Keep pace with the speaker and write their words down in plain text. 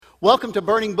Welcome to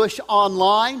Burning Bush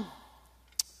Online.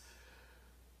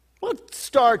 Let's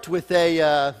start with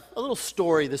a little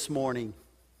story this morning.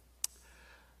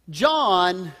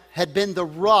 John had been the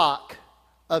rock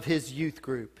of his youth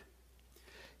group.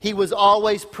 He was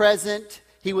always present.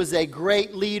 He was a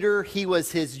great leader. He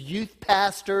was his youth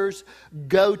pastor's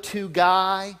go-to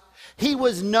guy. He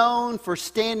was known for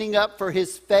standing up for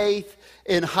his faith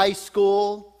in high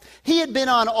school. He had been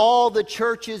on all the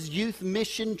church's youth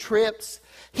mission trips.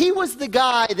 He was the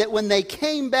guy that when they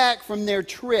came back from their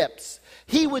trips,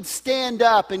 he would stand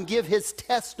up and give his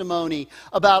testimony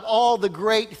about all the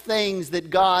great things that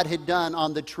God had done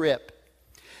on the trip.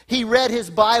 He read his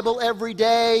Bible every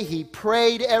day. He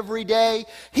prayed every day.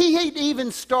 He had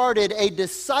even started a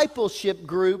discipleship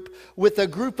group with a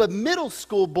group of middle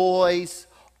school boys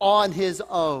on his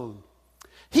own.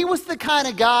 He was the kind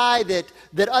of guy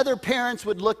that other parents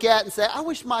would look at and say, I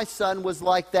wish my son was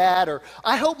like that, or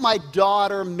I hope my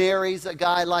daughter marries a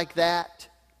guy like that.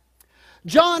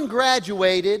 John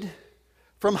graduated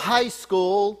from high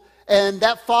school, and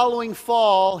that following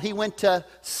fall, he went to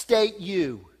State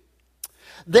U.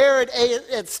 There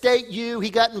at State U, he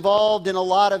got involved in a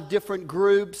lot of different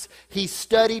groups. He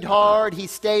studied hard. He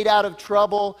stayed out of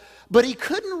trouble. But he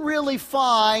couldn't really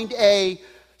find a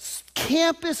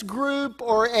campus group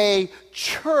or a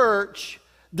church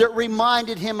that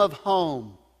reminded him of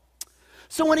home.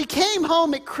 So when he came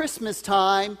home at Christmas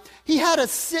time, he had a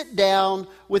sit down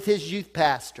with his youth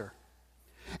pastor.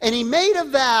 And he made a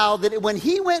vow that when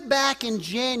he went back in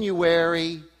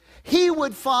January, he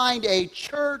would find a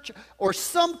church or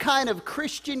some kind of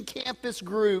Christian campus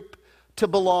group to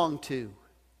belong to.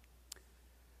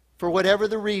 For whatever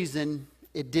the reason,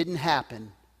 it didn't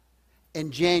happen.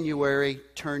 And January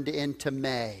turned into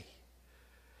May.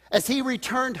 As he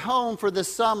returned home for the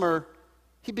summer,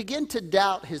 he began to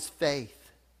doubt his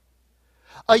faith.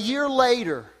 A year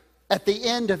later, at the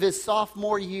end of his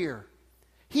sophomore year,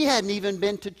 he hadn't even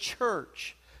been to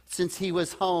church since he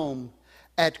was home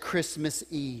at Christmas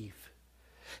Eve.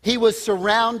 He was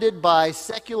surrounded by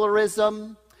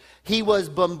secularism. He was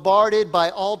bombarded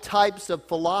by all types of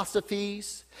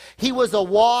philosophies. He was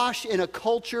awash in a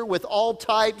culture with all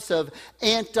types of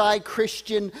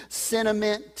anti-Christian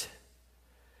sentiment.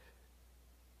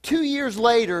 2 years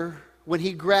later, when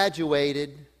he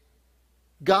graduated,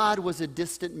 God was a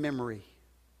distant memory.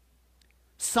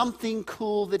 Something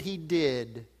cool that he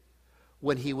did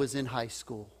when he was in high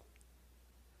school.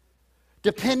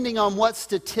 Depending on what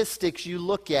statistics you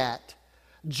look at,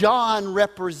 John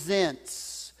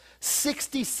represents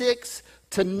 66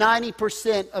 to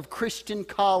 90% of Christian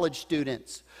college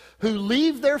students who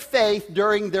leave their faith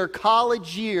during their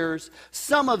college years.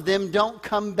 Some of them don't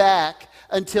come back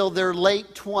until their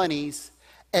late 20s,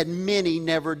 and many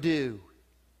never do.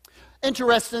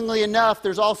 Interestingly enough,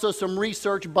 there's also some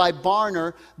research by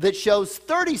Barna that shows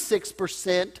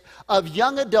 36% of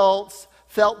young adults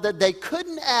felt that they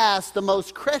couldn't ask the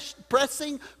most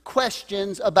pressing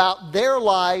questions about their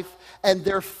life and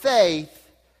their faith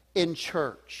in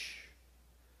church.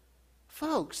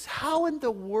 Folks, how in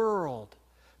the world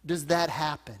does that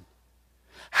happen?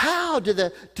 How do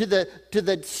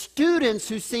the students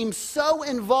who seem so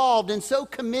involved and so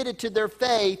committed to their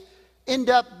faith end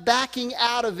up backing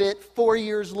out of it 4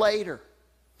 years later?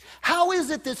 How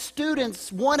is it that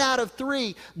students, 1 out of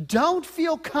 3, don't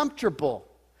feel comfortable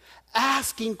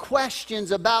asking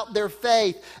questions about their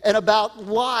faith and about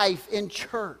life in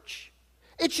church?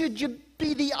 It should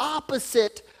be the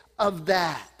opposite of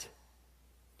that.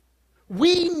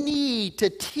 We need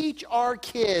to teach our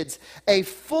kids a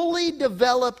fully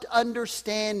developed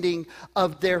understanding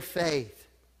of their faith.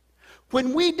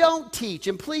 When we don't teach,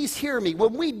 and please hear me,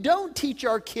 when we don't teach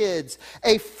our kids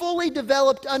a fully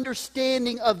developed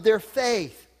understanding of their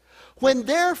faith, when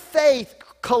their faith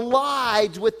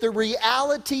collides with the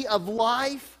reality of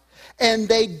life and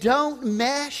they don't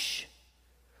mesh,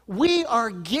 we are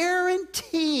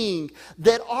guaranteeing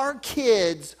that our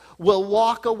kids will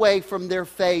walk away from their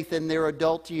faith in their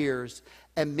adult years,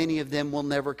 and many of them will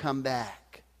never come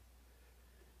back.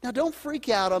 Now, don't freak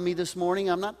out on me this morning.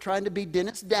 I'm not trying to be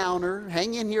Dennis Downer.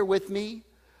 Hang in here with me.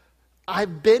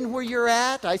 I've been where you're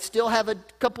at. I still have a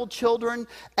couple children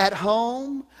at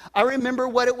home. I remember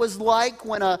what it was like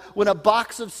when a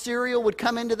box of cereal would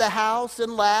come into the house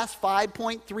and last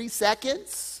 5.3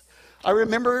 seconds. I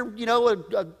remember,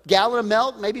 a gallon of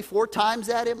milk, maybe 4 times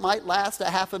that, it might last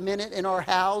a half a minute in our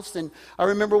house. And I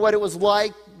remember what it was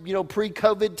like,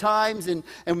 pre-COVID times. And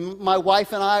my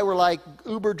wife and I were like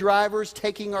Uber drivers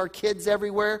taking our kids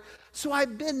everywhere. So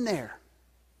I've been there.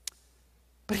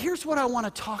 But here's what I want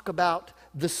to talk about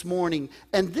this morning.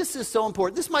 And this is so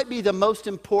important. This might be the most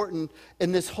important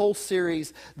in this whole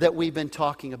series that we've been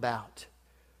talking about.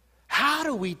 How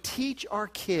do we teach our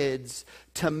kids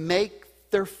to make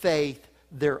their faith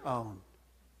their own?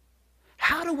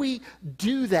 How do we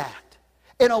do that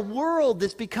in a world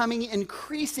that's becoming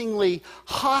increasingly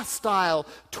hostile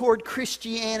toward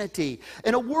Christianity?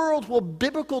 In a world where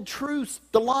biblical truths,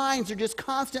 the lines are just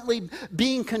constantly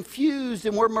being confused,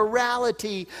 and where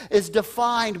morality is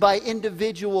defined by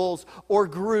individuals or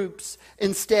groups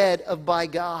instead of by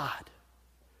God.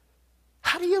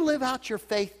 How do you live out your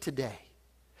faith today?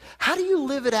 How do you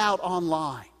live it out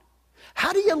online?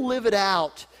 How do you live it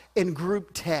out in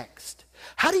group text?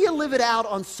 How do you live it out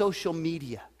on social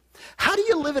media? How do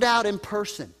you live it out in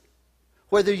person?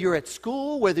 Whether you're at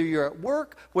school, whether you're at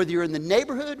work, whether you're in the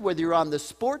neighborhood, whether you're on the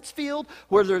sports field,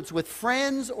 whether it's with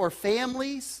friends or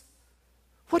families.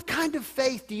 What kind of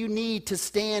faith do you need to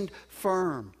stand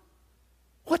firm?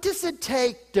 What does it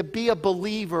take to be a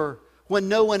believer when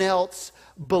no one else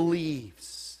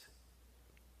believes?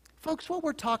 Folks, what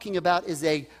we're talking about is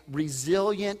a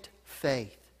resilient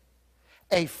faith.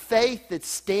 A faith that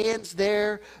stands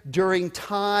there during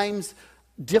times,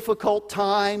 difficult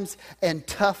times, and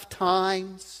tough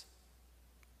times.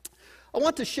 I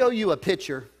want to show you a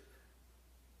picture.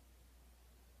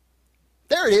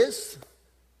 There it is.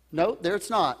 No, there it's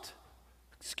not.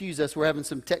 Excuse us, we're having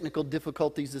some technical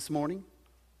difficulties this morning.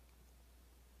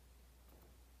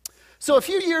 So a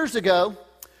few years ago,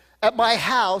 at my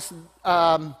house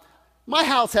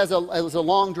has a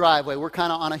long driveway. We're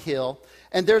kind of on a hill.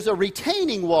 And there's a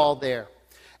retaining wall there.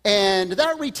 And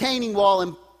that retaining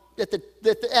wall at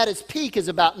its peak is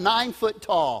about 9 foot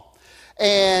tall.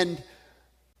 And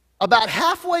about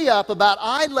halfway up, about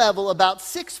eye level, about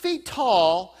 6 feet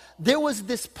tall, there was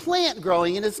this plant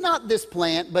growing. And it's not this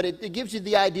plant, but it gives you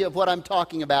the idea of what I'm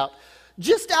talking about.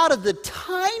 Just out of the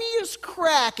tiniest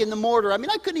crack in the mortar, I mean,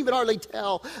 I couldn't even hardly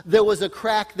tell there was a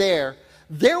crack there.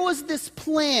 There was this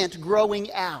plant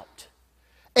growing out.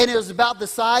 And it was about the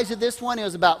size of this one. It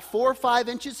was about 4 or 5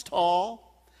 inches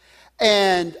tall.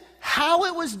 And how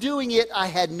it was doing it, I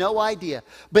had no idea.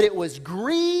 But it was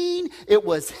green, it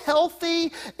was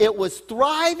healthy, it was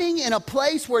thriving in a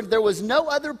place where there was no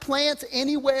other plants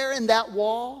anywhere in that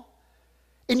wall.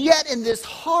 And yet in this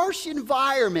harsh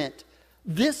environment,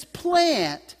 this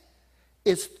plant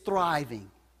is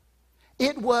thriving.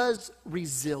 It was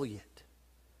resilient.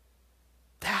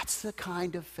 That's the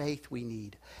kind of faith we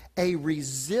need. A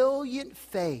resilient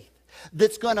faith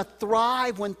that's going to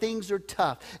thrive when things are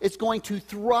tough. It's going to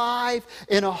thrive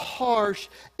in a harsh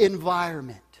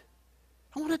environment.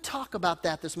 I want to talk about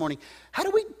that this morning. How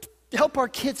do we help our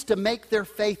kids to make their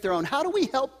faith their own? How do we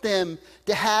help them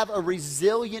to have a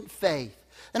resilient faith?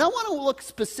 And I want to look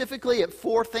specifically at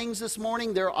 4 things this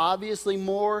morning. There are obviously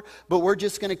more, but we're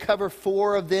just going to cover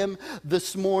 4 of them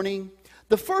this morning.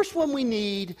 The first one we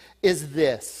need is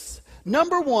this.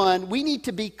 Number 1, we need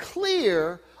to be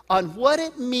clear on what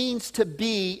it means to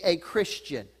be a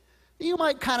Christian. You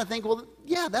might kind of think, well,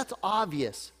 yeah, that's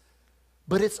obvious.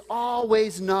 But it's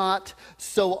always not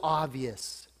so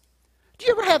obvious. Do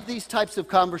you ever have these types of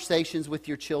conversations with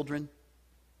your children?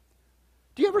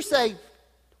 Do you ever say,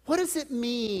 what does it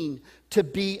mean to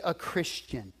be a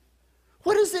Christian?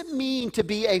 What does it mean to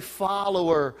be a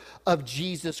follower of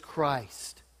Jesus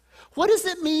Christ? What does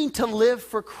it mean to live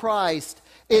for Christ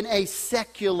in a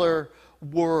secular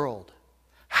world?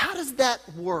 How does that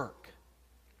work?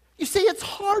 You see, it's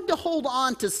hard to hold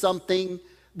on to something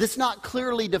that's not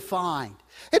clearly defined.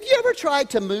 Have you ever tried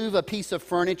to move a piece of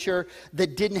furniture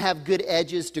that didn't have good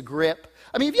edges to grip?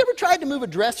 I mean, have you ever tried to move a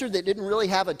dresser that didn't really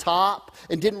have a top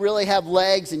and didn't really have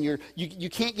legs, and you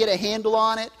can't get a handle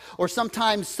on it? Or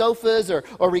sometimes sofas or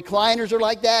recliners are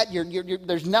like that.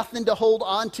 There's nothing to hold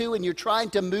on to, and you're trying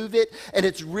to move it, and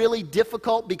it's really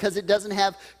difficult because it doesn't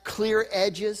have clear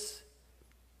edges.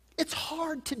 It's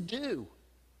hard to do.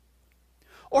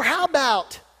 Or how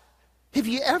about, have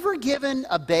you ever given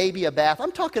a baby a bath?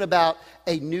 I'm talking about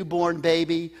a newborn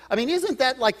baby. I mean, isn't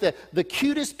that like the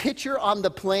cutest picture on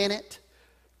the planet?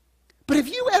 But have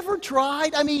you ever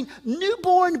tried? I mean,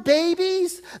 newborn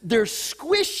babies, they're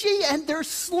squishy and they're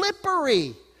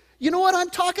slippery. You know what I'm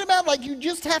talking about? Like, you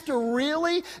just have to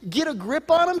really get a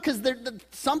grip on them because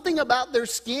something about their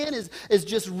skin is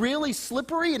just really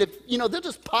slippery. And they'll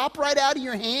just pop right out of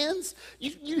your hands.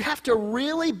 You have to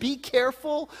really be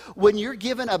careful when you're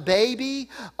giving a baby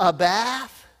a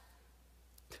bath.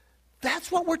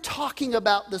 That's what we're talking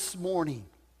about this morning.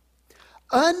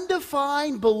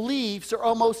 Undefined beliefs are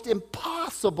almost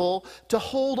impossible to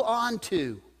hold on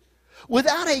to.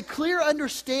 Without a clear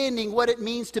understanding what it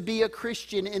means to be a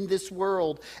Christian in this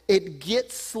world, it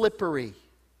gets slippery.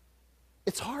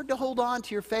 It's hard to hold on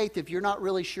to your faith if you're not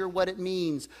really sure what it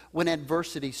means when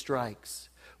adversity strikes.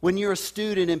 When you're a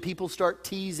student and people start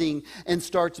teasing and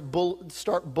start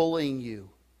bullying you.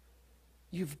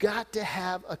 You've got to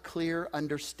have a clear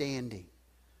understanding.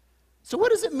 So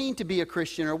what does it mean to be a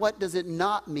Christian, or what does it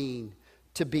not mean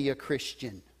to be a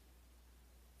Christian?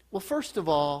 Well, first of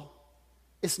all,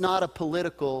 it's not a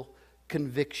political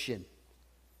conviction.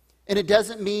 And it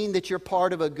doesn't mean that you're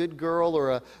part of a good girl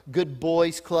or a good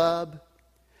boys club.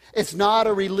 It's not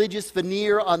a religious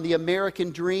veneer on the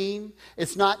American dream.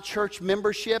 It's not church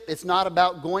membership. It's not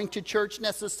about going to church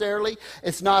necessarily.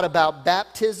 It's not about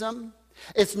baptism.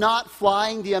 It's not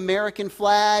flying the American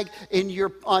flag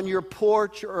on your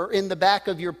porch or in the back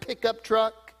of your pickup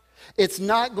truck. It's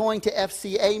not going to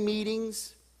FCA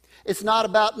meetings. It's not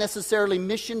about necessarily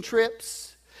mission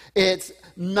trips. It's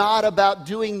not about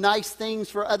doing nice things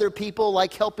for other people,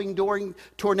 like helping during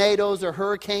tornadoes or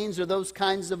hurricanes or those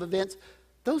kinds of events.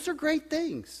 Those are great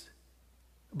things,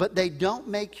 but they don't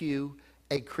make you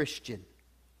a Christian.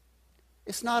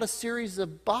 It's not a series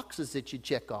of boxes that you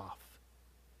check off.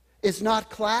 It's not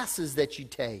classes that you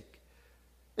take.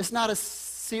 It's not a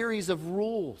series of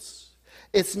rules.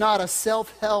 It's not a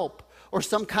self-help or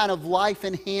some kind of life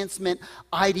enhancement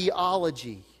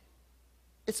ideology.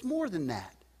 It's more than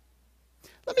that.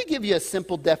 Let me give you a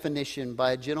simple definition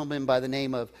by a gentleman by the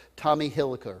name of Tommy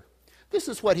Hilliker. This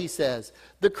is what he says.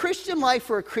 The Christian life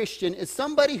for a Christian is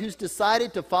somebody who's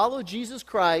decided to follow Jesus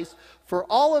Christ for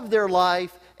all of their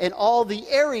life and all the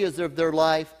areas of their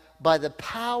life by the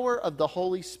power of the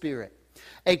Holy Spirit.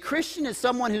 A Christian is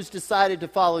someone who's decided to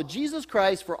follow Jesus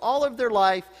Christ for all of their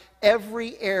life,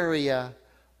 every area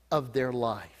of their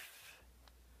life.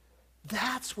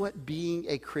 That's what being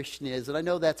a Christian is. And I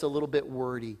know that's a little bit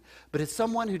wordy, but it's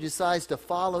someone who decides to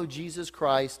follow Jesus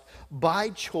Christ by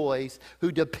choice,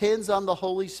 who depends on the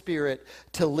Holy Spirit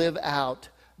to live out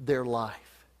their life.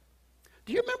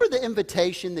 Do you remember the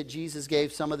invitation that Jesus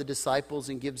gave some of the disciples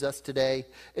and gives us today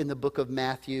in the book of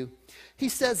Matthew? He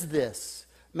says this,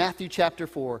 Matthew chapter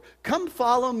 4, "Come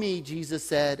follow me," Jesus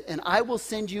said, "and I will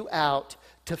send you out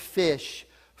to fish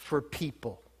for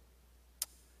people."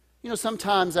 You know,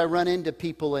 sometimes I run into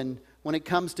people, and when it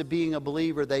comes to being a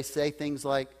believer, they say things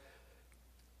like,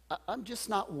 "I'm just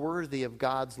not worthy of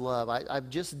God's love. I've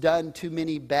just done too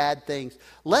many bad things.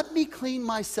 Let me clean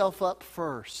myself up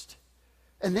first,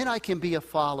 and then I can be a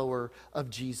follower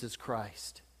of Jesus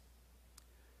Christ."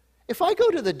 If I go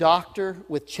to the doctor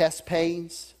with chest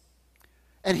pains,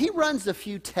 and he runs a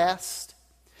few tests,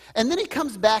 and then he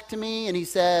comes back to me and he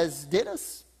says,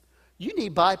 "Dennis, you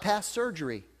need bypass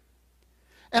surgery."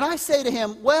 And I say to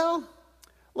him, "Well,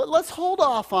 let's hold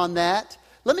off on that.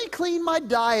 Let me clean my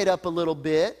diet up a little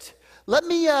bit. Let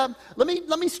me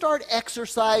start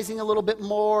exercising a little bit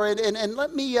more, and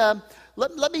let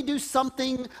me do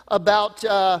something about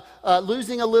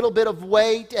losing a little bit of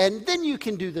weight, and then you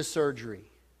can do the surgery."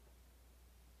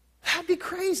 That'd be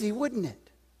crazy, wouldn't it?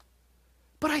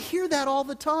 But I hear that all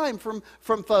the time from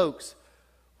folks.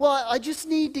 "Well, I just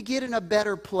need to get in a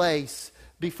better place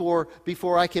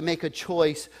before I can make a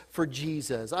choice for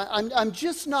Jesus. I'm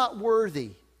just not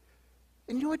worthy."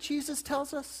 And you know what Jesus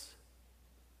tells us?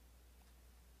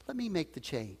 Let me make the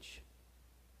change.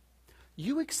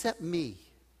 You accept me,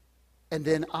 and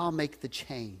then I'll make the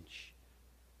change.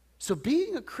 So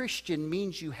being a Christian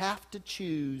means you have to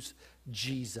choose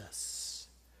Jesus.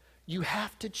 You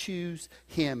have to choose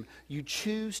Him. You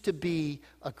choose to be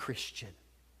a Christian.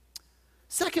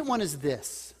 Second one is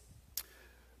this.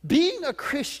 Being a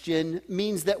Christian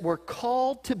means that we're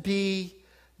called to be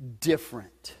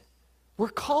different. We're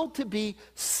called to be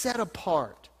set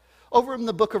apart. Over in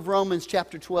the book of Romans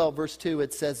chapter 12, verse 2,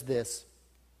 it says this.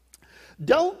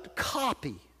 Don't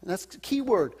copy, that's the key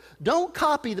word, don't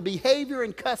copy the behavior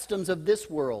and customs of this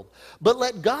world, but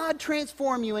let God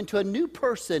transform you into a new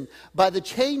person by the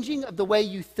changing of the way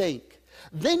you think.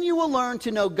 Then you will learn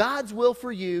to know God's will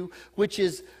for you, which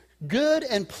is good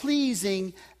and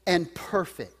pleasing and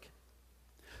perfect.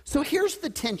 So here's the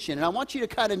tension, and I want you to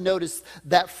kind of notice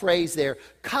that phrase there.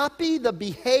 Copy the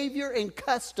behavior and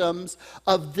customs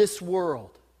of this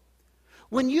world.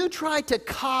 When you try to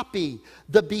copy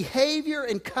the behavior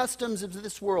and customs of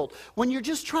this world, when you're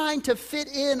just trying to fit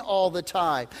in all the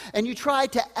time, and you try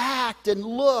to act and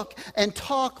look and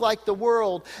talk like the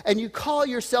world, and you call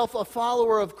yourself a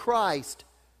follower of Christ,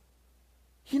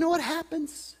 you know what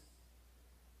happens?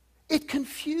 It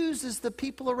confuses the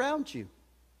people around you.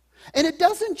 And it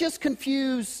doesn't just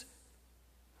confuse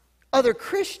other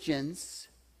Christians,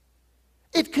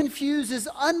 It confuses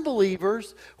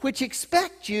unbelievers, which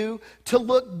expect you to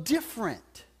look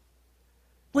different.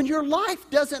 When your life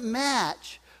doesn't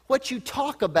match what you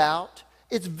talk about,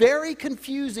 it's very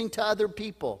confusing to other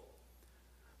people.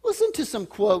 Listen to some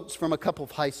quotes from a couple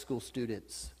of high school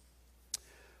students.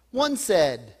 One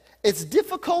said, "It's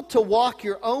difficult to walk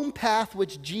your own path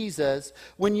with Jesus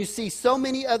when you see so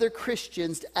many other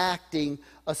Christians acting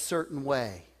a certain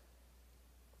way."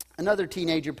 Another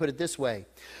teenager put it this way: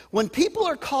 "When people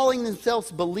are calling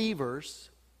themselves believers,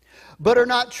 but are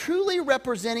not truly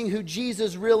representing who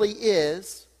Jesus really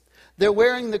is, they're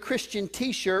wearing the Christian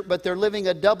t-shirt, but they're living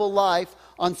a double life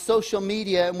on social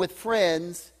media and with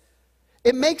friends,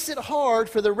 it makes it hard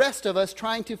for the rest of us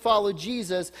trying to follow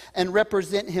Jesus and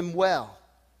represent him well."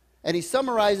 And he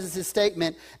summarizes his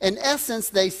statement: "In essence,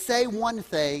 they say one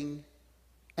thing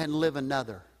and live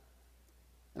another."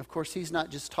 And of course, he's not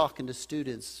just talking to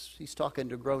students, he's talking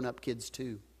to grown-up kids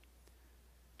too.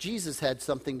 Jesus had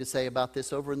something to say about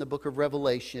this over in the book of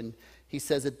Revelation. He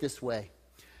says it this way.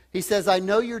 He says, "I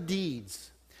know your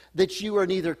deeds, that you are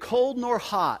neither cold nor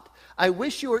hot. I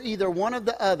wish you were either one or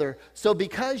the other. So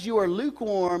because you are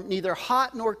lukewarm, neither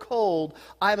hot nor cold,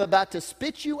 I am about to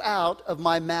spit you out of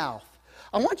my mouth."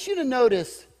 I want you to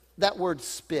notice that word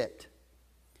spit.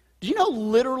 Do you know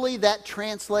literally that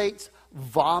translates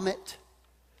vomit?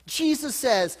 Jesus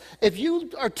says, if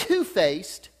you are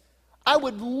two-faced, I'm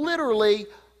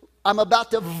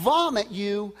about to vomit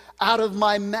you out of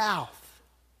my mouth.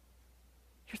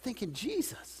 You're thinking,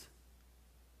 Jesus,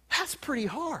 that's pretty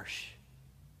harsh.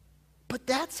 But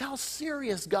that's how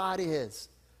serious God is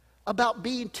about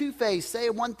being two-faced,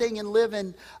 saying one thing and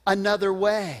living another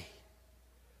way.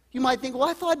 You might think, well,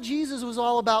 I thought Jesus was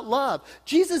all about love.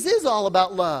 Jesus is all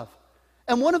about love.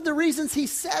 And one of the reasons he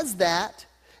says that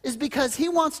is because he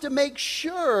wants to make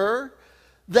sure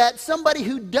that somebody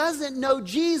who doesn't know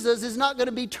Jesus is not going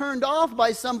to be turned off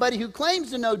by somebody who claims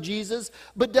to know Jesus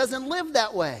but doesn't live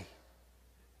that way.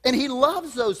 And he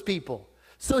loves those people.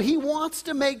 So he wants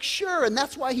to make sure, and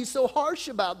that's why he's so harsh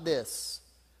about this.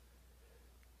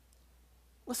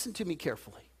 Listen to me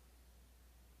carefully.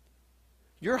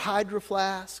 Your Hydro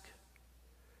Flask,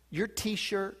 your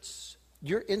t-shirts,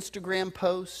 your Instagram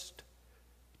post,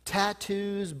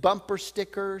 tattoos, bumper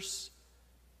stickers,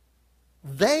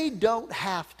 they don't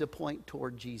have to point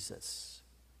toward Jesus.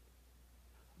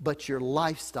 But your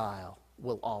lifestyle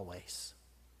will always.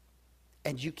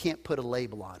 And you can't put a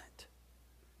label on it.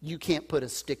 You can't put a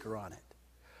sticker on it.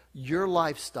 Your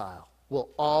lifestyle will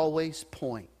always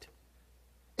point.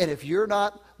 And if you're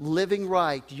not living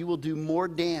right, you will do more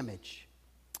damage.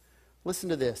 Listen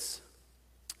to this.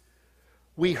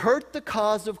 We hurt the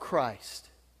cause of Christ.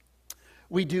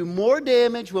 We do more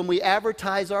damage when we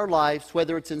advertise our lives,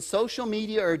 whether it's in social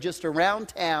media or just around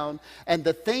town, and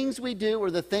the things we do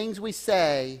or the things we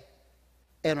say,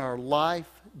 and our life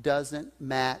doesn't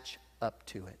match up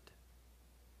to it.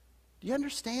 Do you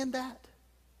understand that?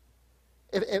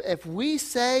 If we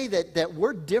say that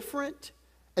we're different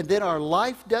and then our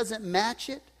life doesn't match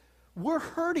it, we're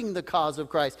hurting the cause of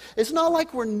Christ. It's not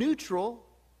like we're neutral.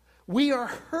 We are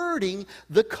hurting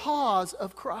the cause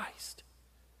of Christ.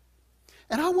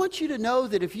 And I want you to know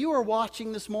that if you are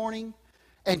watching this morning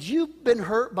and you've been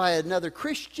hurt by another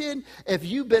Christian, if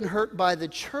you've been hurt by the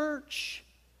church,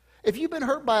 if you've been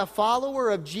hurt by a follower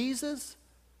of Jesus,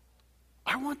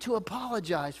 I want to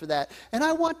apologize for that. And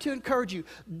I want to encourage you,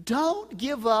 don't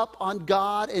give up on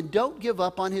God and don't give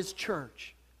up on his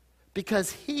church,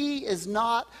 because he is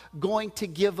not going to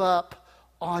give up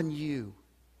on you.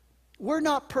 We're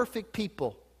not perfect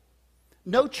people.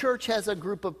 No church has a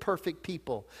group of perfect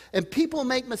people. And people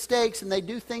make mistakes and they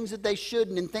do things that they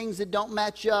shouldn't and things that don't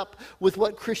match up with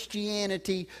what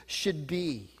Christianity should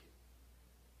be.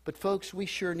 But folks, we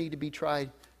sure need to be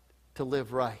trying to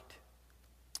live right.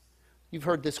 You've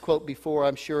heard this quote before.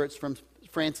 I'm sure it's from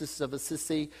Francis of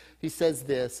Assisi. He says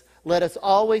this: "Let us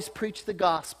always preach the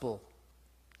gospel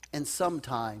and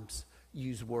sometimes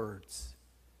use words."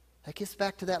 That gets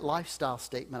back to that lifestyle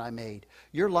statement I made.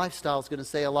 Your lifestyle is going to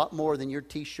say a lot more than your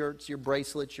t-shirts, your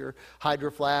bracelets, your Hydro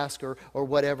Flask, or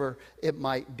whatever it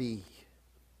might be.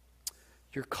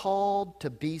 You're called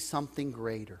to be something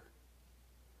greater.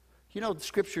 You know, the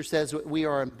scripture says we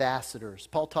are ambassadors.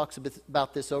 Paul talks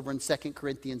about this over in 2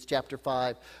 Corinthians chapter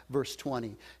 5, verse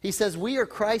 20. He says we are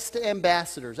Christ's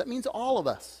ambassadors. That means all of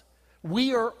us.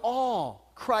 We are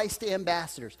all Christ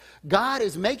ambassadors. God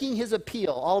is making his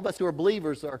appeal. All of us who are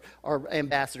believers are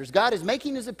ambassadors. God is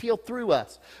making his appeal through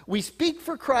us. We speak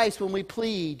for Christ when we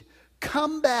plead,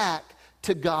 come back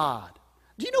to God.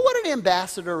 Do you know what an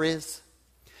ambassador is?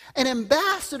 An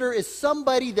ambassador is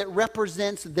somebody that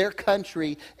represents their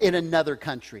country in another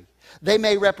country. They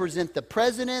may represent the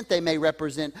president, they may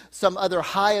represent some other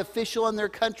high official in their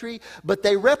country, but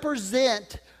they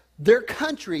represent their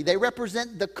country. They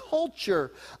represent the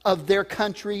culture of their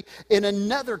country in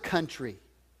another country.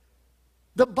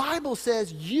 The Bible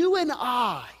says you and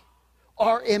I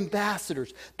are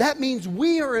ambassadors. That means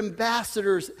we are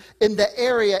ambassadors in the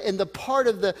area, in the part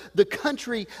of the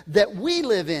country that we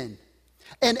live in.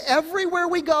 And everywhere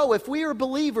we go, if we are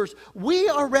believers, we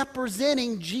are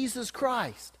representing Jesus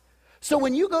Christ. So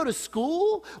when you go to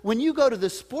school, when you go to the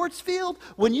sports field,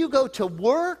 when you go to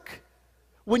work,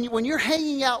 when you're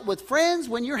hanging out with friends,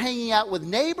 when you're hanging out with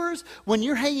neighbors, when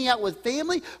you're hanging out with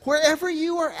family, wherever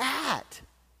you are at,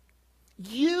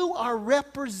 you are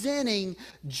representing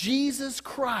Jesus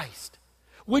Christ.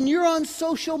 When you're on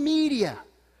social media,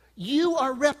 you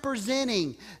are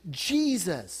representing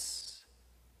Jesus.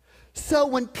 So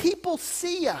when people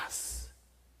see us,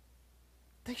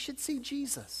 they should see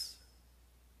Jesus.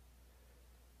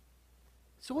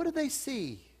 So what do they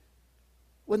see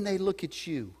when they look at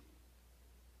you?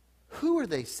 Who are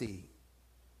they seeing?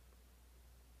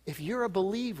 If you're a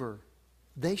believer,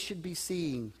 they should be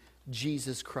seeing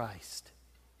Jesus Christ.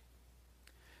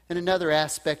 And another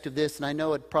aspect of this, and I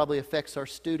know it probably affects our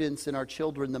students and our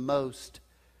children the most,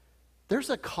 there's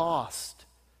a cost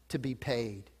to be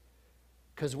paid.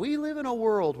 Because we live in a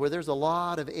world where there's a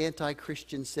lot of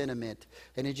anti-Christian sentiment,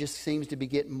 and it just seems to be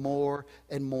getting more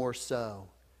and more so.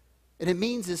 And it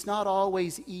means it's not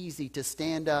always easy to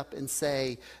stand up and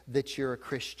say that you're a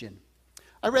Christian.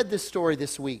 I read this story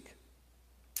this week.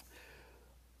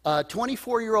 A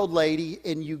 24-year-old lady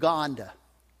in Uganda.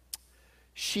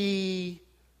 She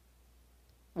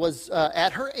was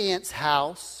at her aunt's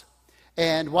house,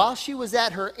 and while she was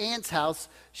at her aunt's house,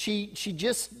 she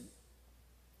just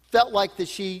felt like that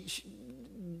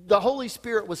the Holy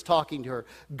Spirit was talking to her.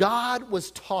 God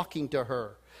was talking to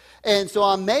her. And so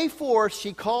on May 4th,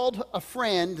 she called a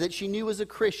friend that she knew was a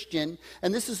Christian,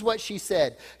 and this is what she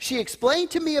said. She explained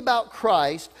to me about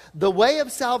Christ, the way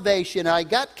of salvation, and I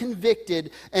got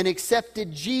convicted and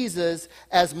accepted Jesus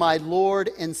as my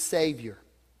Lord and Savior.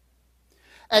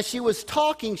 As she was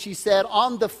talking, she said,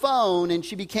 on the phone, and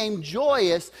she became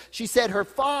joyous, she said her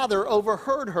father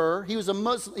overheard her. He's a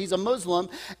Muslim,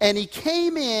 and he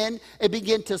came in and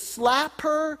began to slap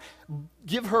her,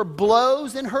 give her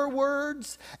blows in her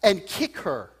words, and kick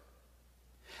her.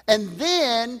 And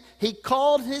then he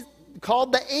called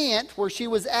the aunt where she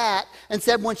was at and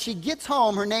said when she gets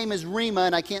home, her name is Rima,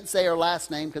 and I can't say her last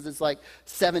name because it's like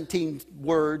 17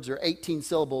 words or 18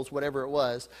 syllables, whatever it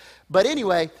was. But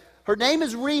anyway, her name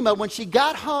is Rima. When she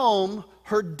got home,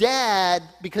 her dad,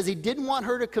 because he didn't want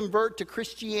her to convert to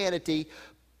Christianity,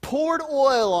 poured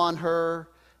oil on her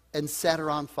and set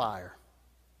her on fire.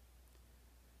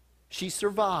 She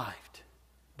survived,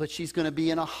 but she's going to be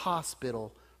in a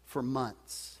hospital for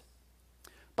months.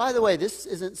 By the way, this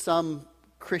isn't some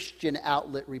Christian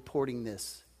outlet reporting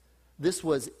this. This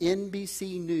was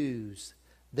NBC News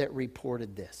that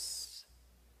reported this.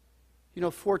 You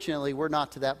know, fortunately, we're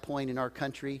not to that point in our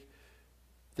country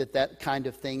that kind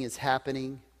of thing is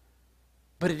happening.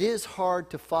 But it is hard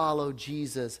to follow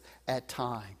Jesus at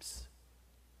times.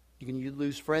 You can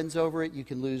lose friends over it. You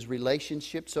can lose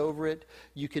relationships over it.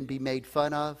 You can be made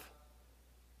fun of.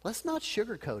 Let's not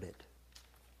sugarcoat it.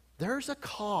 There's a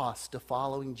cost to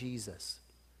following Jesus.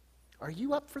 Are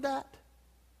you up for that?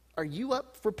 Are you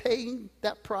up for paying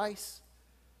that price?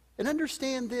 And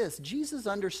understand this, Jesus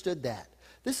understood that.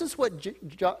 This is what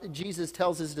Jesus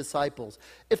tells his disciples.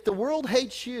 If the world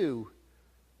hates you,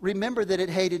 remember that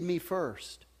it hated me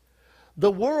first.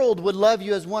 The world would love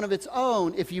you as one of its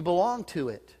own if you belong to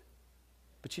it.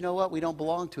 But you know what? We don't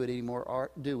belong to it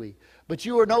anymore, do we? But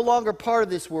you are no longer part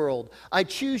of this world. I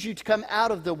choose you to come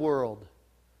out of the world.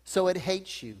 So it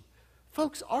hates you.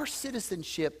 Folks, our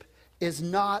citizenship is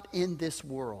not in this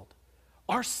world.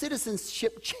 Our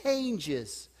citizenship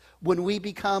changes when we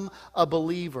become a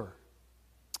believer.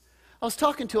 I was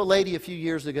talking to a lady a few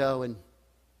years ago, and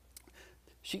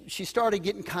she started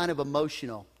getting kind of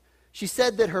emotional. She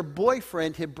said that her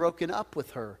boyfriend had broken up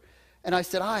with her. And I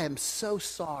said, I am so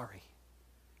sorry.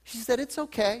 She said, it's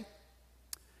okay.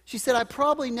 She said, I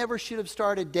probably never should have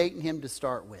started dating him to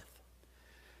start with.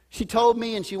 She told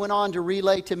me, and she went on to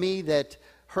relay to me, that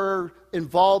her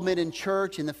involvement in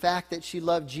church and the fact that she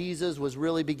loved Jesus was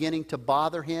really beginning to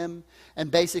bother him.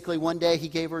 And basically one day he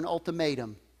gave her an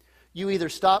ultimatum. You either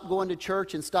stop going to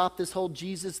church and stop this whole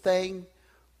Jesus thing,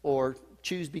 or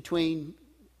choose between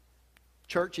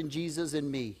church and Jesus and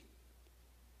me.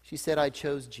 She said, I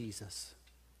chose Jesus.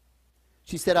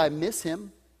 She said, I miss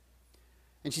him.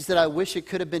 And she said, I wish it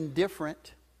could have been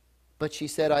different. But she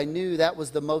said, I knew that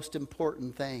was the most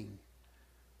important thing.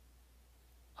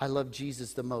 I love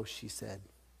Jesus the most, she said.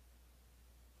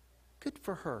 Good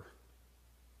for her.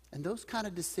 And those kind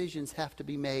of decisions have to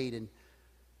be made. And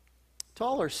to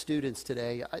all our students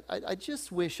today, I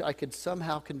just wish I could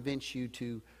somehow convince you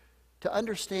to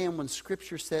understand when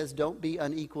Scripture says don't be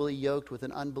unequally yoked with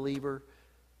an unbeliever,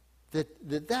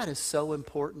 that is so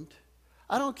important.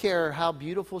 I don't care how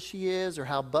beautiful she is or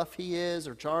how buff he is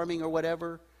or charming or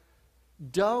whatever.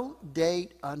 Don't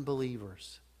date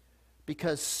unbelievers.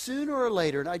 Because sooner or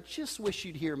later, and I just wish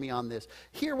you'd hear me on this,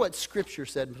 hear what Scripture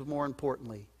said more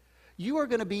importantly. You are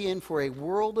going to be in for a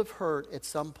world of hurt at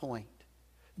some point.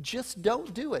 Just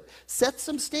don't do it. Set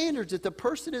some standards. If the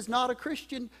person is not a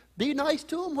Christian, be nice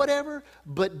to them, whatever,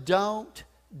 but don't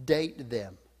date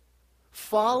them.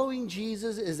 Following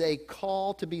Jesus is a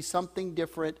call to be something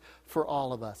different for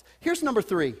all of us. Here's number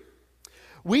 3.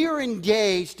 We are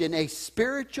engaged in a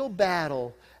spiritual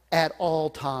battle at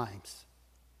all times.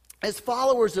 As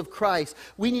followers of Christ,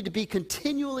 we need to be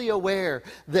continually aware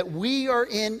that we are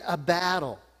in a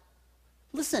battle.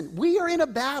 Listen, we are in a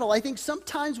battle. I think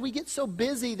sometimes we get so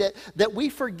busy that we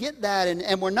forget that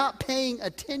and we're not paying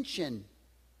attention.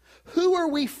 Who are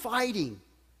we fighting?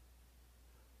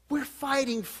 We're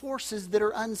fighting forces that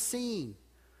are unseen.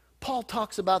 Paul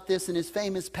talks about this in his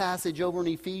famous passage over in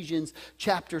Ephesians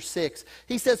chapter 6.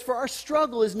 He says, for our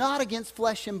struggle is not against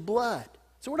flesh and blood.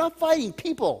 So we're not fighting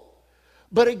people,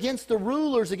 but against the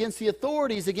rulers, against the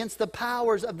authorities, against the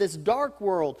powers of this dark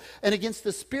world, and against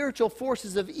the spiritual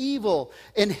forces of evil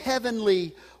in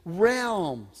heavenly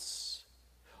realms.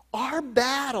 Our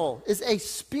battle is a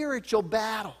spiritual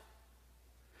battle.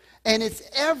 And it's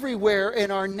everywhere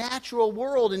in our natural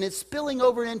world, and it's spilling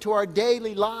over into our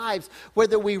daily lives,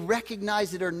 whether we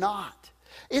recognize it or not.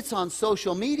 It's on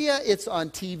social media, it's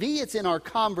on TV, it's in our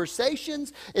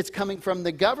conversations, it's coming from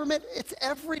the government, it's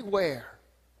everywhere.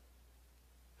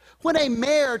 When a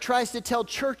mayor tries to tell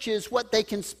churches what they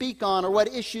can speak on or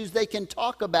what issues they can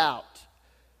talk about,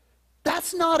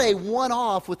 that's not a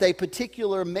one-off with a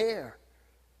particular mayor.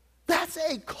 That's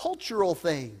a cultural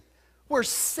thing where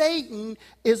Satan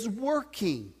is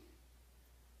working.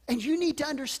 And you need to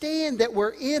understand that we're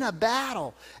in a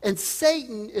battle, and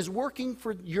Satan is working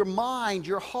for your mind,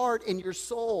 your heart, and your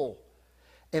soul.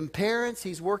 And parents,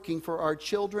 he's working for our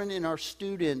children and our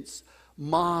students'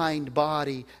 mind,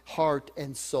 body, heart,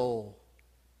 and soul.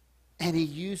 And he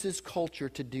uses culture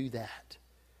to do that.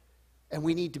 And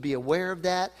we need to be aware of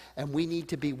that, and we need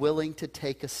to be willing to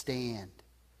take a stand.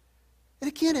 And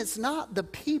again, it's not the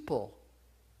people.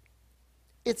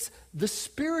 It's the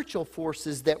spiritual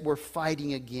forces that we're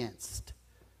fighting against.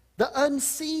 The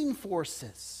unseen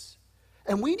forces.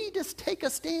 And we need to take a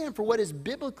stand for what is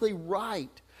biblically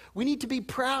right. We need to be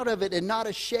proud of it and not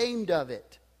ashamed of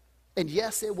it. And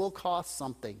yes, it will cost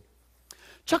something.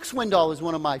 Chuck Swindoll is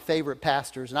one of my favorite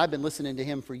pastors, and I've been listening to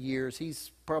him for years.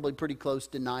 He's probably pretty close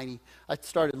to 90. I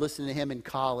started listening to him in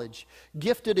college.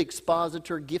 Gifted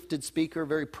expositor, gifted speaker,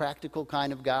 very practical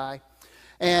kind of guy.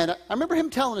 And I remember him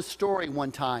telling a story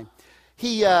one time.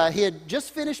 He had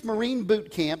just finished Marine boot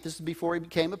camp. This is before he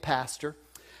became a pastor.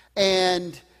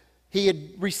 And he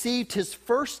had received his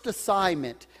first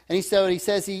assignment. And he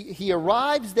says he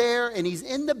arrives there, and he's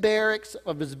in the barracks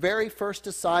of his very first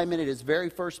assignment at his very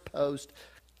first post.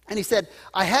 And he said,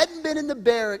 I hadn't been in the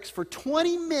barracks for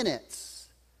 20 minutes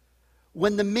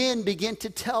when the men began to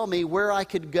tell me where I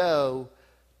could go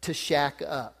to shack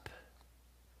up.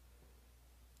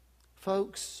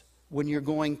 Folks, when you're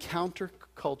going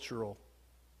countercultural,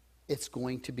 it's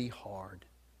going to be hard.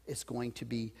 It's going to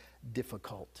be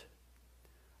difficult.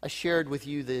 I shared with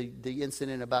you the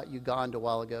incident about Uganda a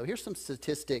while ago. Here's some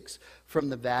statistics from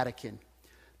the Vatican.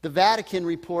 The Vatican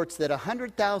reports that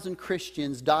 100,000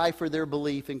 Christians die for their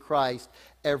belief in Christ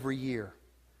every year.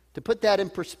 To put that in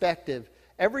perspective,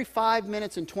 every 5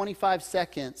 minutes and 25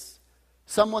 seconds,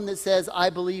 someone that says, I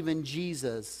believe in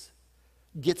Jesus,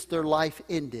 gets their life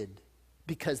ended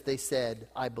because they said,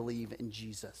 I believe in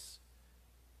Jesus.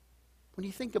 When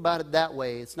you think about it that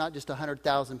way, it's not just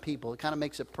 100,000 people. It kind of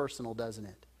makes it personal, doesn't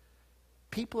it?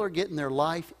 People are getting their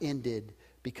life ended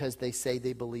because they say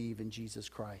they believe in Jesus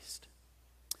Christ.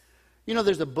 You know,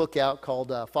 there's a book out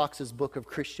called Fox's Book of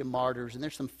Christian Martyrs, and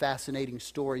there's some fascinating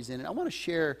stories in it. I want to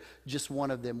share just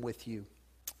one of them with you.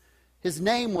 His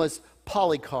name was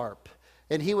Polycarp,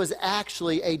 and he was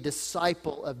actually a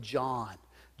disciple of John.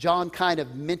 John kind of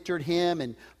mentored him,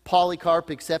 and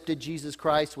Polycarp accepted Jesus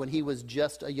Christ when he was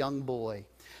just a young boy.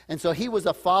 And so he was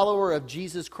a follower of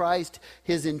Jesus Christ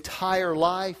his entire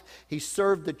life. He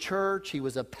served the church. He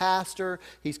was a pastor.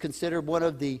 He's considered one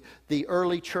of the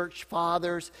early church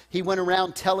fathers. He went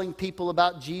around telling people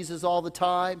about Jesus all the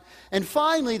time. And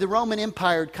finally, the Roman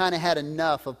Empire kind of had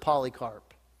enough of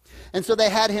Polycarp. And so they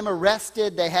had him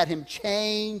arrested. They had him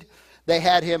chained. They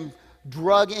had him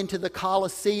drug into the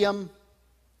Colosseum.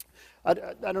 I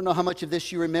don't know how much of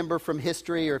this you remember from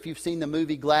history, or if you've seen the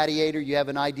movie Gladiator, you have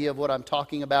an idea of what I'm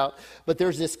talking about. But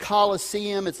there's this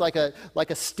Colosseum. It's like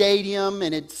a stadium,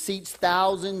 and it seats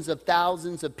thousands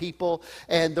of people.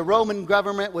 And the Roman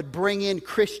government would bring in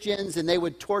Christians, and they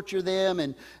would torture them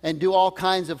and do all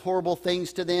kinds of horrible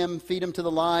things to them, feed them to the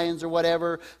lions or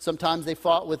whatever. Sometimes they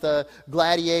fought with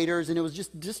gladiators, and it was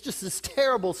just this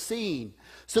terrible scene.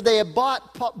 So they had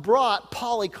brought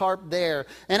Polycarp there.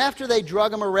 And after they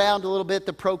drug him around a little bit,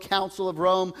 the proconsul of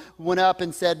Rome went up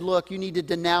and said, look, you need to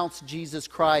denounce Jesus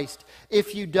Christ.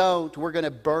 If you don't, we're going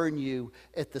to burn you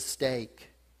at the stake.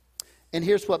 And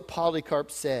here's what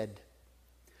Polycarp said.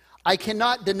 I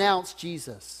cannot denounce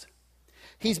Jesus.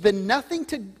 He's been nothing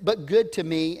but good to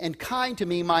me and kind to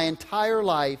me my entire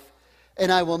life,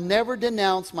 and I will never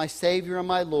denounce my Savior and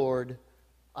my Lord.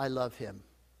 I love him.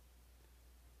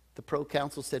 The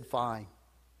proconsul said, fine.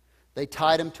 They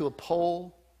tied him to a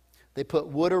pole. They put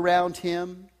wood around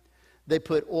him. They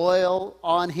put oil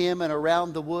on him and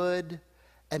around the wood.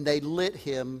 And they lit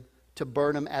him to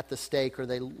burn him at the stake, or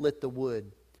they lit the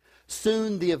wood.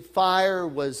 Soon the fire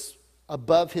was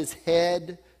above his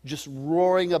head, just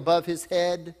roaring above his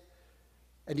head.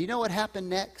 And do you know what happened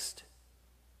next?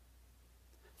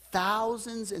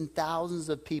 Thousands and thousands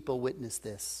of people witnessed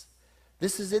this.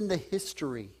 This is in the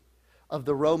history of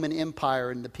the Roman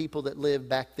Empire and the people that lived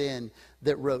back then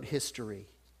that wrote history.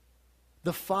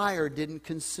 The fire didn't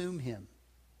consume him.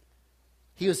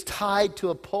 He was tied to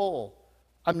a pole.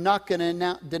 I'm not going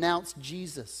to denounce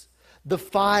Jesus. The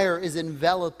fire is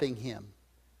enveloping him,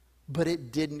 but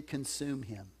it didn't consume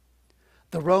him.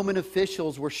 The Roman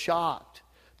officials were shocked.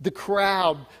 The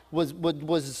crowd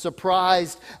was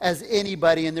surprised as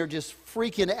anybody, and they're just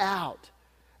freaking out.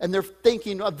 And they're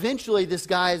thinking eventually this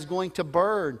guy is going to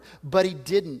burn, but he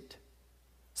didn't.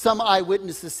 Some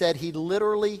eyewitnesses said he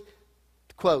literally,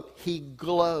 quote, he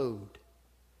glowed.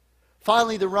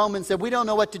 Finally, the Romans said, we don't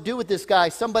know what to do with this guy.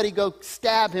 Somebody go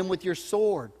stab him with your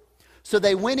sword. So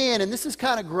they went in, and this is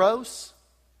kind of gross,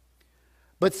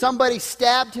 but somebody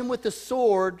stabbed him with the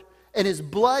sword, and his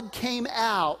blood came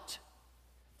out.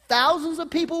 Thousands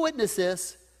of people witnessed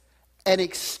this and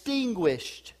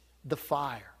extinguished the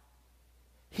fire.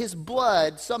 His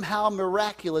blood somehow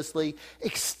miraculously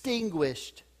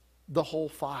extinguished the whole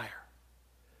fire.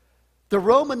 The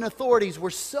Roman authorities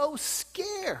were so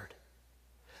scared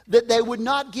that they would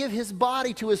not give his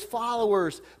body to his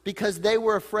followers because they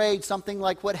were afraid something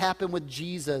like what happened with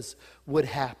Jesus would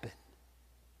happen.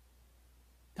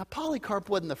 Now, Polycarp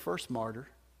wasn't the first martyr.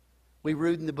 We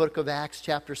read in the book of Acts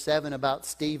chapter 7 about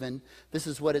Stephen. This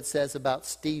is what it says about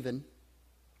Stephen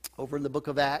over in the book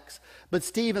of Acts. But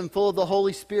Stephen, full of the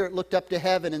Holy Spirit, looked up to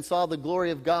heaven and saw the glory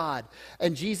of God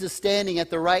and Jesus standing at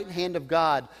the right hand of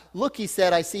God. Look, he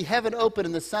said, I see heaven open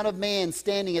and the Son of Man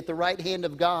standing at the right hand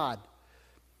of God.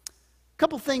 A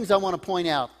couple things I want to point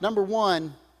out. Number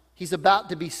one, he's about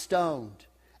to be stoned.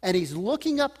 And he's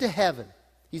looking up to heaven.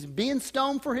 He's being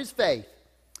stoned for his faith.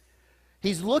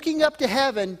 He's looking up to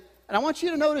heaven, and I want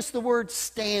you to notice the word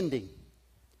standing.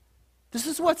 This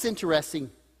is what's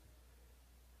interesting.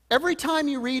 Every time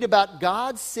you read about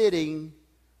God sitting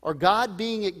or God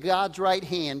being at God's right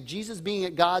hand, Jesus being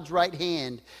at God's right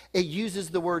hand, it uses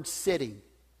the word sitting.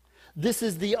 This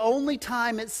is the only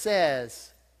time it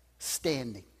says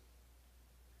standing.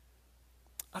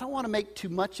 I don't want to make too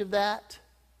much of that,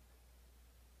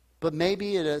 but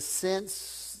maybe in a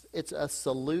sense it's a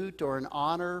salute or an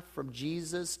honor from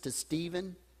Jesus to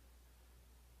Stephen.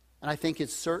 And I think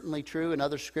it's certainly true, and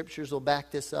other scriptures will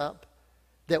back this up,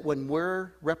 that when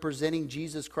we're representing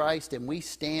Jesus Christ and we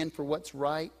stand for what's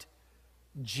right,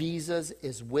 Jesus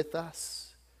is with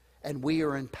us and we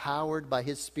are empowered by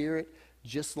his Spirit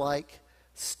just like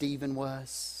Stephen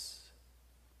was.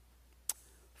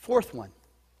 Fourth one,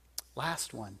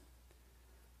 last one,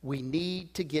 we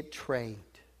need to get trained.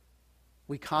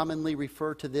 We commonly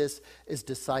refer to this as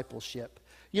discipleship.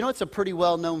 You know, it's a pretty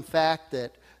well-known fact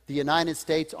that the United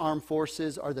States Armed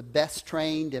Forces are the best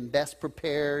trained and best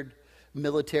prepared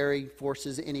military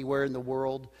forces anywhere in the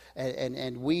world,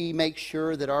 and we make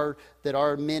sure that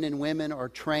our men and women are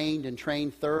trained and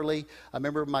trained thoroughly. I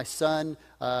remember my son,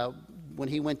 when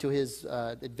he went to his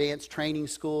advanced training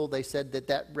school, they said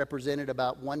that represented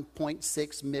about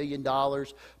 $1.6 million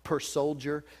per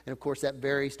soldier. And of course, that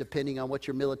varies depending on what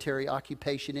your military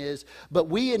occupation is. But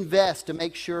we invest to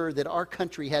make sure that our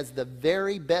country has the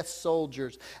very best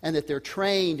soldiers and that they're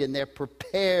trained and they're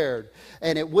prepared.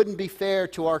 And it wouldn't be fair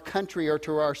to our country or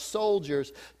to our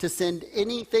soldiers to send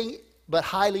anything but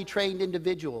highly trained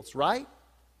individuals, right?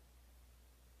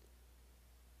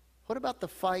 What about the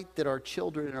fight that our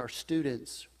children and our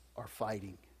students are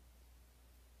fighting?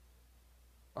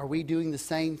 Are we doing the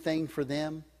same thing for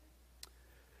them?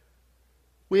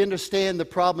 We understand the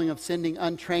problem of sending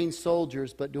untrained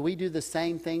soldiers, but do we do the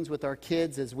same things with our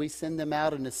kids as we send them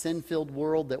out in a sin-filled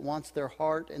world that wants their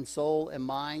heart and soul and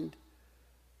mind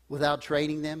without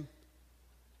training them?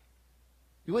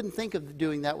 You wouldn't think of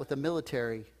doing that with a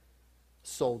military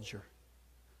soldier.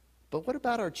 But what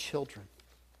about our children?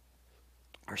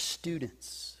 Our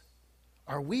students?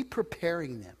 Are we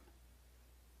preparing them?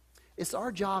 It's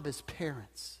our job as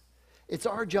parents. It's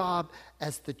our job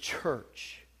as the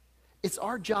church. It's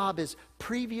our job as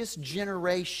previous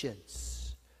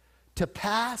generations to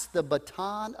pass the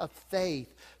baton of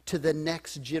faith to the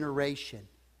next generation.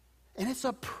 And it's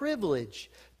a privilege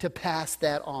to pass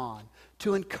that on,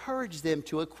 to encourage them,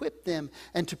 to equip them,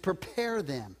 and to prepare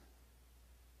them.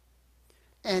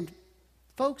 And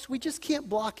folks, we just can't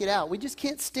block it out. We just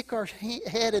can't stick our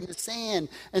head in the sand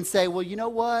and say, well, you know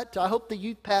what? I hope the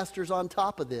youth pastor's on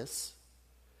top of this.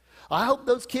 I hope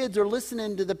those kids are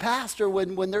listening to the pastor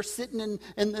when they're sitting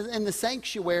in the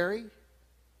sanctuary.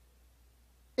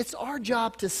 It's our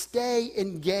job to stay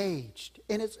engaged,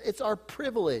 and it's our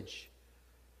privilege.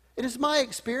 It is my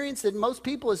experience that most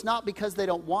people, it's not because they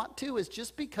don't want to, it's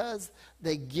just because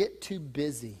they get too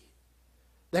busy.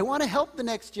 They want to help the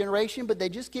next generation, but they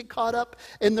just get caught up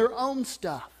in their own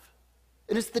stuff.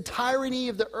 And it's the tyranny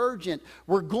of the urgent.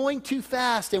 We're going too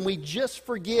fast and we just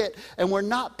forget and we're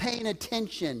not paying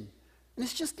attention. And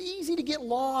it's just easy to get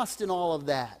lost in all of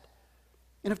that.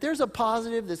 And if there's a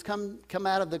positive that's come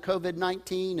out of the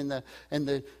COVID-19 and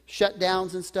the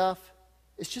shutdowns and stuff,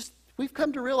 it's just we've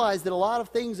come to realize that a lot of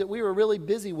things that we were really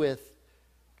busy with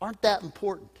aren't that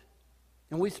important.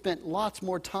 And we spent lots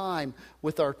more time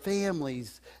with our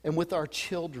families and with our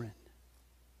children.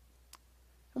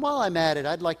 And while I'm at it,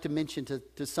 I'd like to mention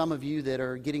to some of you that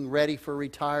are getting ready for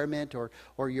retirement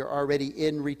or you're already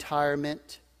in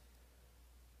retirement,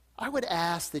 I would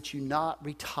ask that you not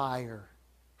retire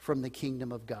from the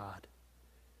kingdom of God.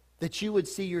 That you would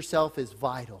see yourself as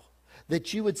vital.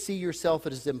 That you would see yourself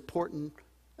as an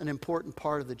important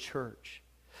part of the church.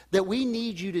 That we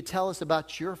need you to tell us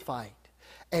about your fight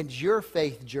and your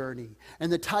faith journey and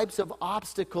the types of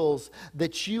obstacles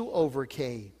that you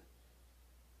overcame.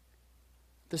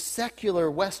 The secular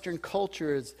Western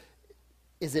culture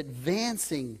is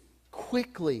advancing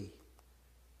quickly.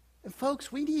 And folks,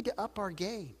 we need to up our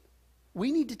game.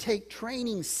 We need to take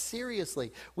training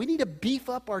seriously. We need to beef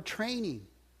up our training.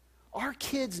 Our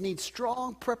kids need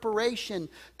strong preparation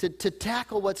to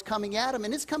tackle what's coming at them.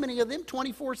 And it's coming at them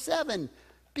 24/7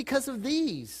 because of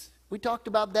these. We talked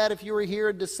about that if you were here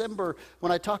in December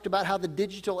when I talked about how the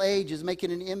digital age is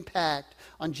making an impact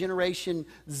on Generation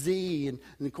Z and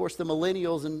of course the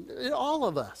millennials and all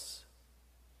of us.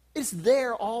 It's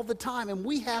there all the time and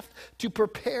we have to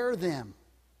prepare them.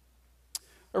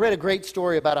 I read a great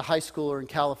story about a high schooler in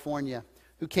California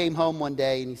who came home one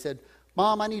day and he said,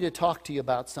 "Mom, I need to talk to you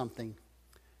about something."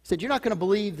 He said, "You're not going to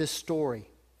believe this story."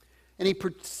 And he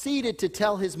proceeded to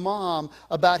tell his mom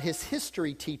about his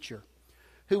history teacher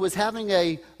who was having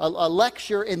a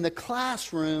lecture in the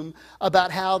classroom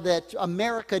about how that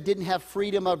America didn't have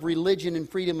freedom of religion and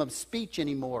freedom of speech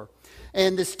anymore.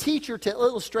 And this teacher, to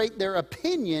illustrate their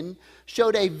opinion,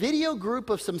 showed a video group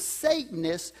of some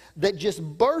Satanists that just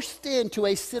burst into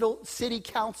a city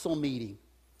council meeting.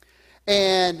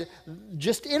 And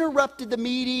just interrupted the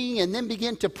meeting and then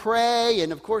began to pray.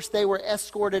 And of course, they were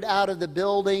escorted out of the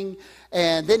building.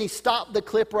 And then he stopped the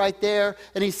clip right there.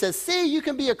 And he says, "See, you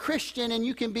can be a Christian and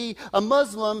you can be a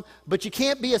Muslim, but you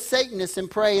can't be a Satanist and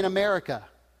pray in America."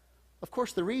 Of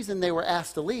course, the reason they were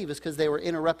asked to leave is because they were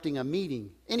interrupting a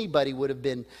meeting. Anybody would have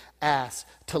been asked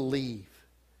to leave.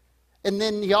 And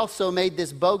then he also made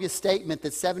this bogus statement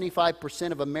that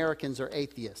 75% of Americans are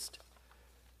atheists,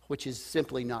 which is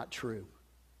simply not true.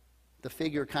 The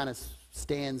figure kind of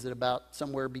stands at about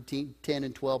somewhere between 10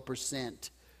 and 12%.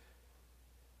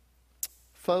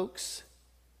 Folks,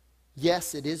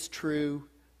 yes, it is true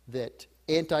that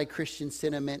anti-Christian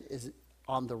sentiment is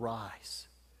on the rise.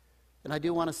 And I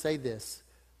do want to say this.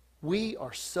 We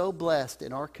are so blessed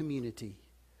in our community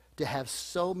to have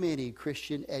so many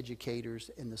Christian educators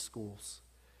in the schools.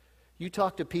 You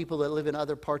talk to people that live in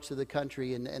other parts of the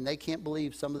country, and they can't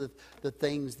believe some of the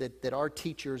things that our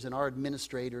teachers and our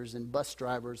administrators and bus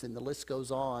drivers, and the list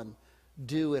goes on,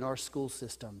 do in our school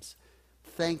systems.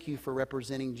 Thank you for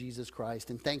representing Jesus Christ,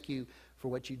 and thank you for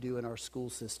what you do in our school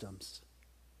systems.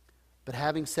 But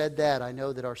having said that, I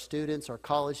know that our students, our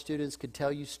college students, could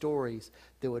tell you stories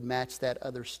that would match that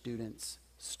other student's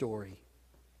story.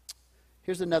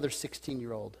 Here's another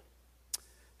 16-year-old.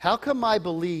 How come my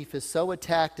belief is so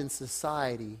attacked in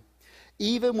society,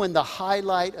 even when the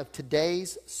highlight of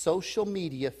today's social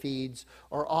media feeds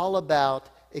are all about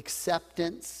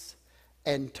acceptance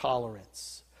and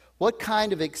tolerance? What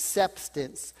kind of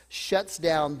acceptance shuts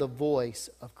down the voice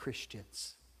of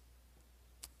Christians?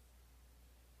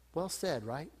 Well said,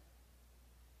 right?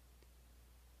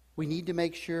 We need to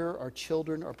make sure our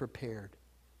children are prepared.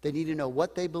 They need to know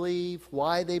what they believe,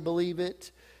 why they believe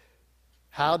it.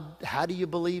 How do you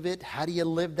believe it? How do you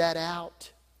live that out?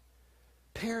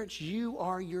 Parents, you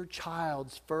are your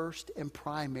child's first and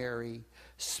primary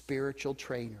spiritual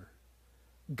trainer.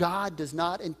 God does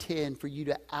not intend for you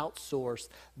to outsource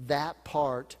that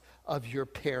part of your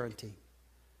parenting.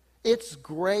 It's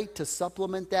great to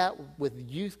supplement that with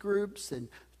youth groups and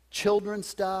children's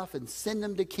stuff and send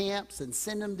them to camps and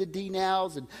send them to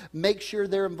D-Nows and make sure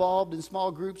they're involved in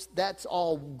small groups. That's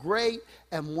all great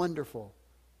and wonderful.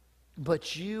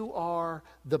 But you are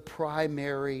the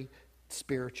primary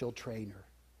spiritual trainer.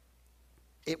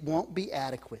 It won't be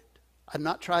adequate. I'm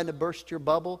not trying to burst your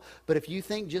bubble, but if you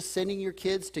think just sending your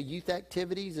kids to youth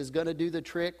activities is going to do the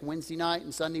trick Wednesday night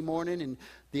and Sunday morning and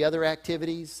the other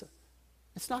activities,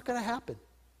 it's not going to happen.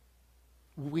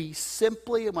 We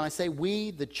simply, and when I say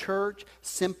we, the church,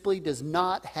 simply does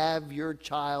not have your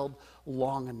child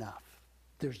long enough.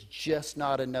 There's just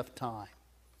not enough time.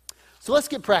 So let's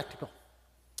get practical.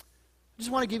 I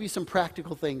just want to give you some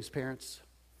practical things, parents.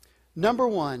 Number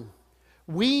one,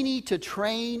 we need to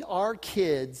train our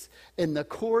kids in the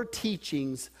core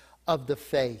teachings of the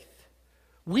faith.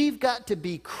 We've got to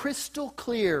be crystal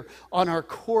clear on our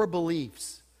core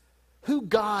beliefs. Who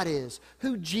God is,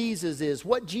 who Jesus is,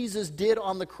 what Jesus did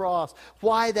on the cross,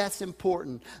 why that's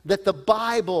important, that the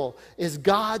Bible is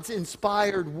God's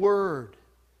inspired word,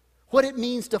 what it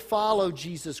means to follow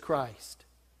Jesus Christ.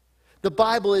 The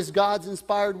Bible is God's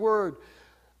inspired word.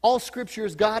 All Scripture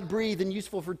is God-breathed and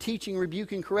useful for teaching,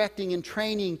 rebuking, correcting, and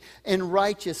training in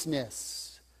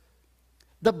righteousness.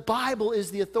 The Bible is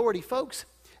the authority. Folks,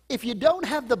 if you don't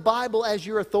have the Bible as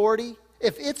your authority,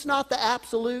 if it's not the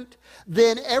absolute,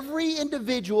 then every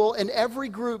individual and every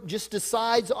group just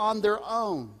decides on their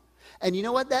own. And you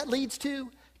know what that leads to?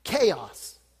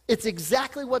 Chaos. It's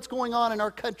exactly what's going on in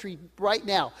our country right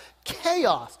now.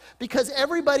 Chaos. Because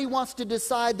everybody wants to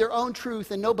decide their own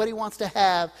truth and nobody wants to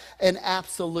have an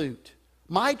absolute.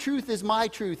 My truth is my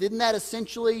truth. Isn't that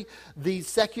essentially the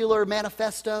secular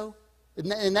manifesto?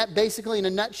 Isn't that basically in a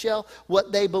nutshell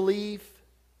what they believe?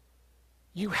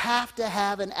 You have to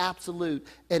have an absolute,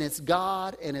 and it's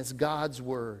God and it's God's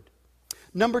word.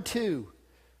 Number two,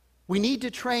 we need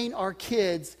to train our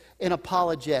kids in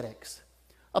apologetics.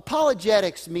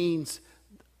 Apologetics means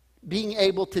being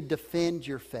able to defend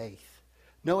your faith,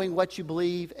 knowing what you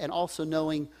believe and also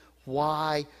knowing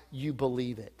why you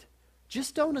believe it.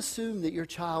 Just don't assume that your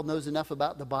child knows enough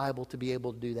about the Bible to be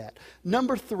able to do that.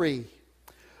 Number three,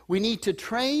 we need to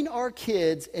train our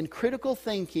kids in critical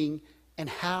thinking and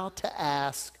how to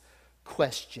ask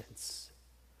questions.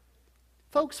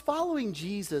 Folks, following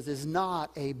Jesus is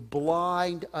not a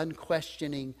blind,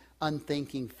 unquestioning,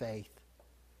 unthinking faith.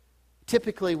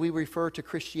 Typically, we refer to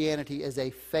Christianity as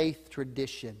a faith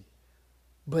tradition,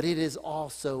 but it is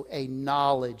also a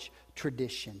knowledge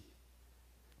tradition.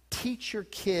 Teach your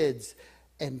kids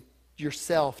and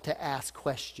yourself to ask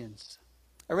questions.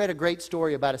 I read a great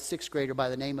story about a sixth grader by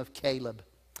the name of Caleb.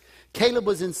 Caleb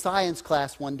was in science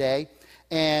class one day,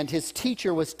 and his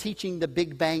teacher was teaching the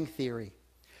Big Bang Theory.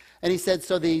 And he said,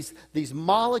 so these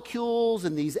molecules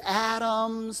and these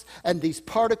atoms and these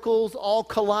particles all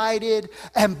collided,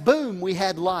 and boom, we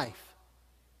had life.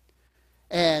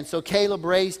 And so Caleb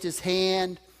raised his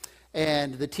hand,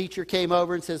 and the teacher came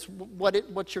over and says,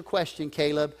 what's your question,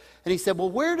 Caleb? And he said, well,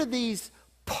 where do these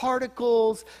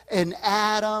particles and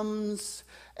atoms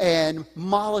and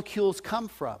molecules come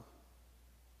from?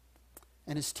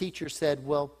 And his teacher said,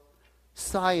 well,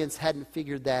 science hadn't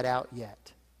figured that out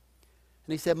yet.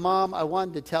 And he said, Mom, I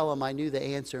wanted to tell him I knew the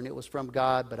answer and it was from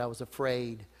God, but I was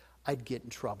afraid I'd get in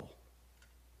trouble.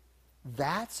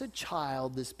 That's a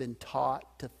child that's been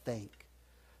taught to think,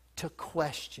 to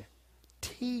question.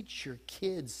 Teach your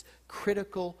kids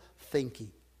critical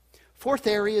thinking. Fourth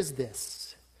area is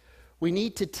this. We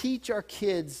need to teach our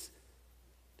kids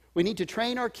We need to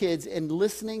train our kids in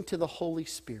listening to the Holy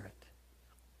Spirit.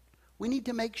 We need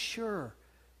to make sure,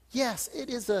 yes, it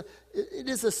is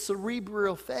a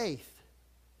cerebral faith,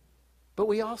 but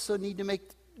we also need to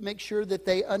make sure that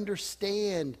they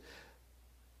understand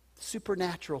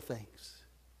supernatural things,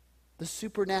 the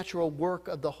supernatural work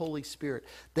of the Holy Spirit,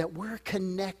 that we're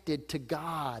connected to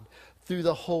God through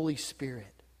the Holy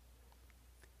Spirit.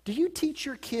 Do you teach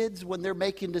your kids when they're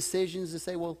making decisions to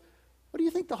say, well, what do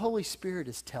you think the Holy Spirit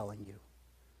is telling you?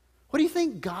 What do you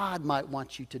think God might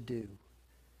want you to do?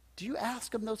 Do you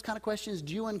ask them those kind of questions?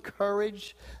 Do you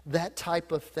encourage that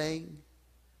type of thing?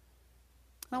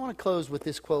 I want to close with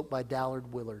this quote by Dallas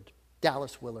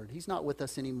Willard. He's not with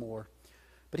us anymore,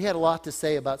 but he had a lot to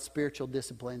say about spiritual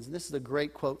disciplines, and this is a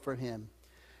great quote from him.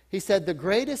 He said, "The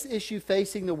greatest issue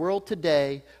facing the world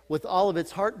today, with all of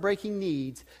its heartbreaking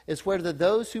needs, is whether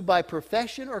those who by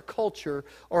profession or culture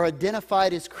are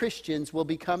identified as Christians will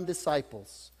become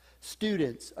disciples,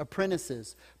 students,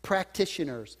 apprentices,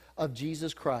 practitioners of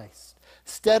Jesus Christ,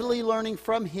 steadily learning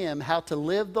from Him how to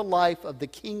live the life of the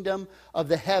kingdom of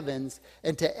the heavens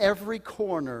into every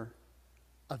corner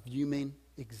of human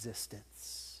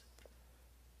existence."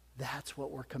 That's what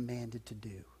we're commanded to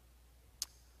do.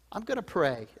 I'm going to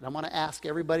pray, and I'm going to ask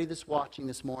everybody that's watching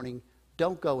this morning,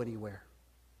 don't go anywhere.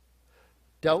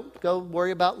 Don't go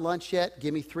worry about lunch yet.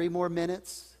 Give me 3 more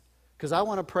minutes, because I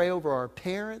want to pray over our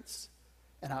parents,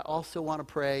 and I also want to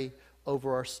pray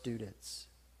over our students.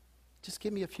 Just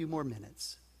give me a few more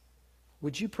minutes.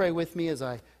 Would you pray with me as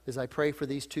I pray for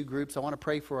these 2 groups? I want to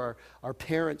pray for our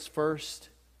parents first.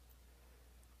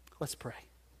 Let's pray.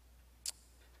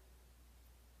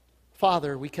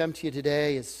 Father, we come to you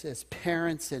today as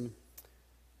parents, and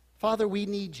Father, we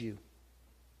need you.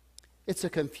 It's a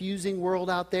confusing world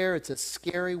out there. It's a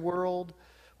scary world.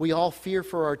 We all fear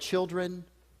for our children.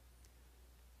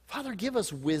 Father, give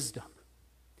us wisdom.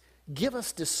 Give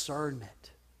us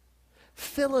discernment.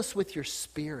 Fill us with your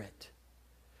Spirit.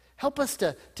 Help us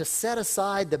to set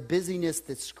aside the busyness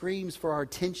that screams for our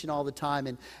attention all the time,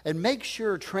 and make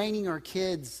sure training our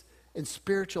kids in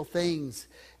spiritual things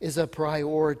is a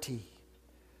priority.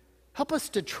 Help us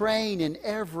to train in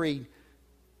every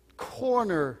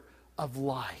corner of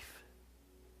life.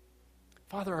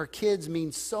 Father, our kids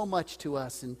mean so much to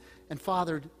us. And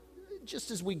Father,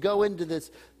 just as we go into this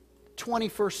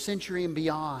 21st century and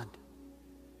beyond,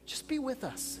 just be with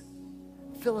us.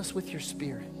 Fill us with your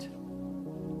Spirit.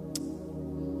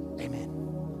 Amen.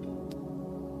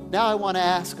 Now I want to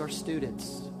ask our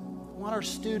students. I want our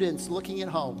students looking at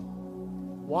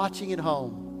home, watching at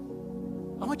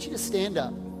home. I want you to stand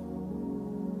up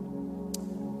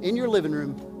in your living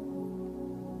room.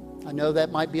 I know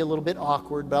that might be a little bit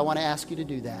awkward, but I want to ask you to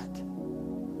do that.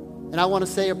 And I want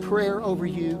to say a prayer over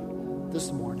you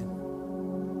this morning.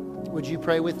 Would you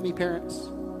pray with me, parents?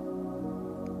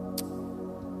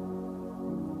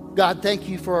 God, thank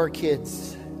you for our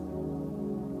kids.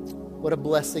 What a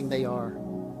blessing they are.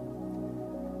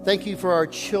 Thank you for our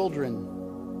children.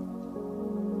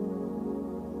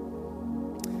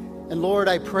 And Lord,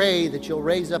 I pray that you'll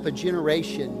raise up a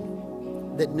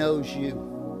generation that knows you.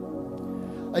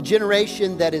 A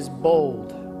generation that is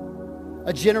bold.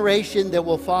 A generation that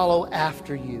will follow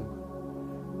after you.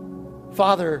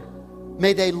 Father,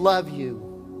 may they love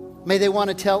you. May they want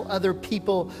to tell other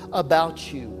people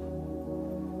about you.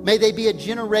 May they be a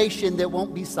generation that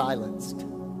won't be silenced.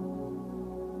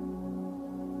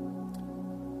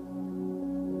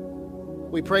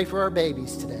 We pray for our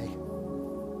babies today.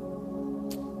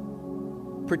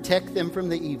 Protect them from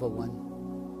the evil one.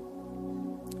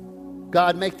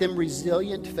 God, make them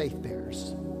resilient faith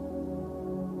bearers.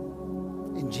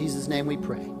 In Jesus' name we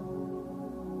pray.